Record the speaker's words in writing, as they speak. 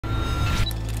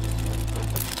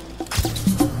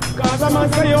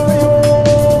Casamance, yo,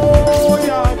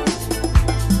 yeah.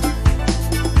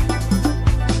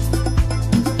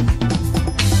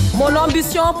 Mon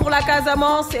ambition pour la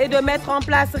Casamance est de mettre en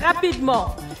place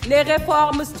rapidement les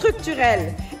réformes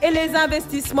structurelles et les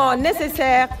investissements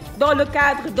nécessaires dans le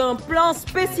cadre d'un plan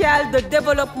spécial de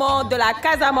développement de la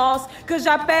Casamance que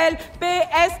j'appelle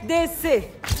PSDC.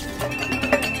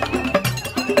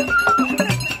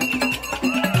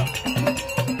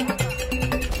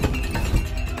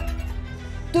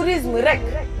 Tourisme rek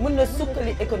mën na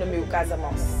sukkali économie wu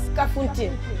Casamance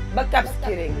Kafountine ba Cap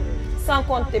Skirring sans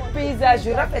compter paysage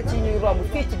yu rafet yi ñuy romb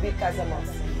fii ci biir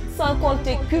Casamance sans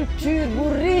compter culture bu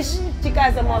riche ci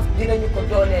Casamance dinañu ko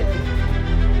dooleel.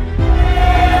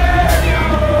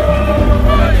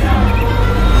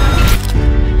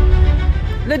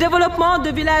 Le développement de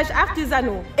villages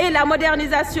artisanaux et la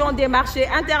modernisation des marchés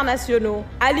internationaux,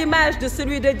 à l'image de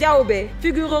celui de Diaobé,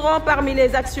 figureront parmi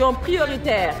les actions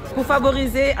prioritaires pour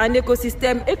favoriser un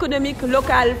écosystème économique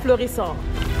local florissant.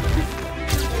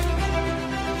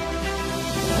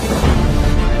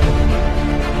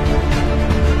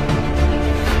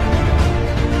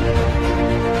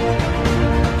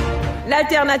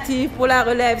 L'alternative pour la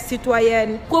relève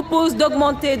citoyenne propose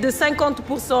d'augmenter de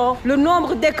 50% le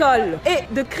nombre d'écoles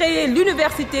et de créer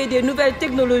l'université des nouvelles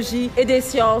technologies et des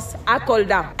sciences à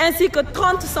Kolda, ainsi que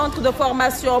 30 centres de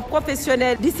formation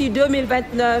professionnelle d'ici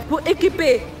 2029 pour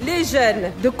équiper les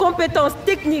jeunes de compétences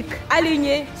techniques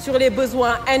alignées sur les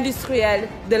besoins industriels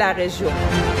de la région.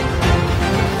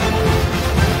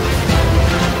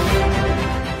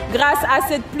 Grâce à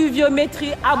cette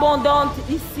pluviométrie abondante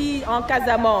ici en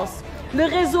Casamance, le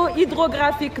réseau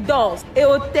hydrographique dense et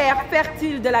aux terres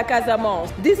fertiles de la Casamance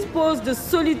dispose de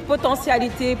solides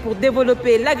potentialités pour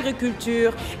développer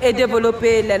l'agriculture et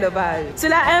développer l'élevage.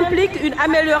 Cela implique une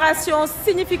amélioration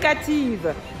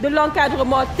significative de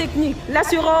l'encadrement technique,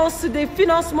 l'assurance des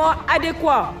financements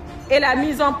adéquats et la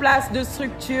mise en place de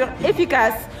structures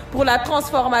efficaces pour la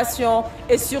transformation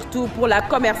et surtout pour la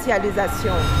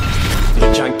commercialisation.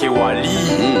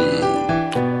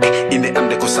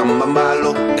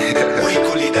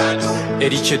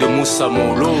 Héritier de Moussa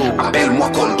Molo. Appelle-moi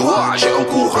Coldois, j'ai un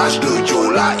courage de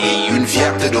Diola et une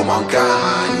fierté de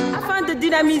Mancagne. Afin de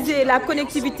dynamiser la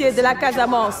connectivité de la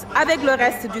Casamance avec le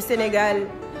reste du Sénégal,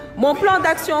 mon plan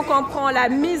d'action comprend la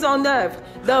mise en œuvre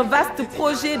d'un vaste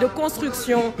projet de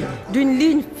construction d'une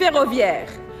ligne ferroviaire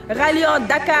ralliant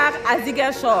Dakar à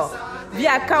Ziguinchor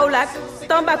via Kaolack,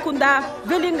 Tambacounda,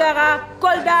 Vélingara,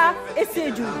 Kolda et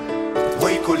Sédhiou.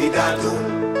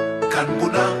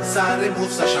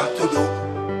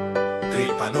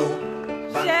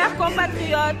 Chers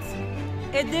compatriotes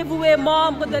et dévoués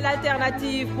membres de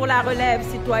l'alternative pour la relève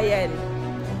citoyenne,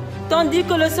 tandis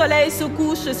que le soleil se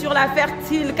couche sur la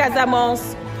fertile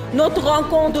Casamance, notre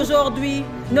rencontre d'aujourd'hui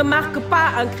ne marque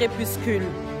pas un crépuscule,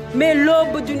 mais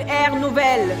l'aube d'une ère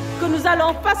nouvelle que nous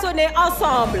allons façonner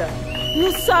ensemble.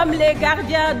 Nous sommes les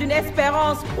gardiens d'une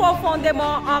espérance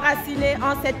profondément enracinée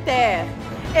en cette terre.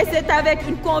 Et c'est avec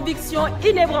une conviction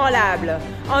inébranlable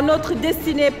en notre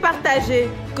destinée partagée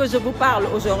que je vous parle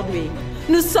aujourd'hui.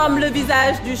 Nous sommes le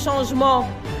visage du changement,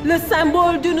 le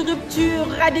symbole d'une rupture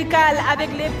radicale avec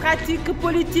les pratiques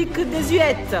politiques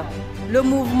désuètes. Le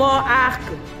mouvement ARC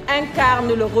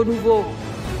incarne le renouveau,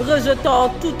 rejetant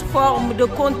toute forme de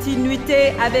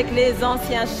continuité avec les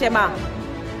anciens schémas.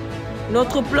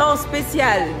 Notre plan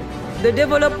spécial de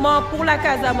développement pour la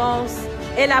Casamance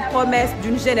est la promesse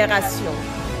d'une génération,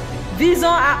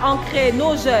 visant à ancrer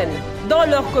nos jeunes dans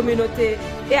leur communauté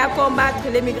et à combattre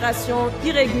l'immigration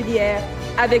irrégulière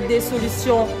avec des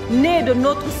solutions nées de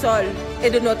notre sol et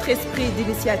de notre esprit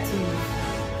d'initiative.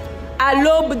 À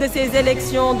l'aube de ces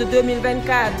élections de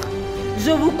 2024,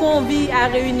 je vous convie à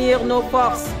réunir nos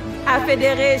forces, à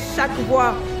fédérer chaque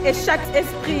voix et chaque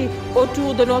esprit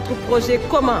autour de notre projet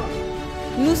commun.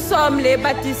 Nous sommes les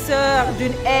bâtisseurs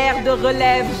d'une ère de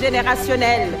relève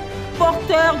générationnelle,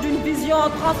 porteurs d'une vision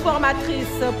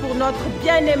transformatrice pour notre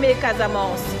bien-aimé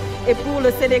Casamance et pour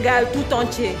le Sénégal tout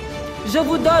entier. Je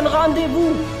vous donne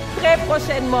rendez-vous très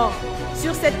prochainement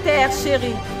sur cette terre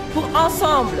chérie pour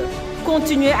ensemble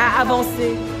continuer à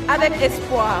avancer avec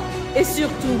espoir et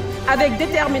surtout avec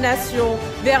détermination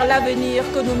vers l'avenir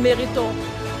que nous méritons.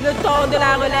 Le temps de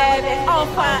la relève est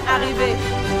enfin arrivé.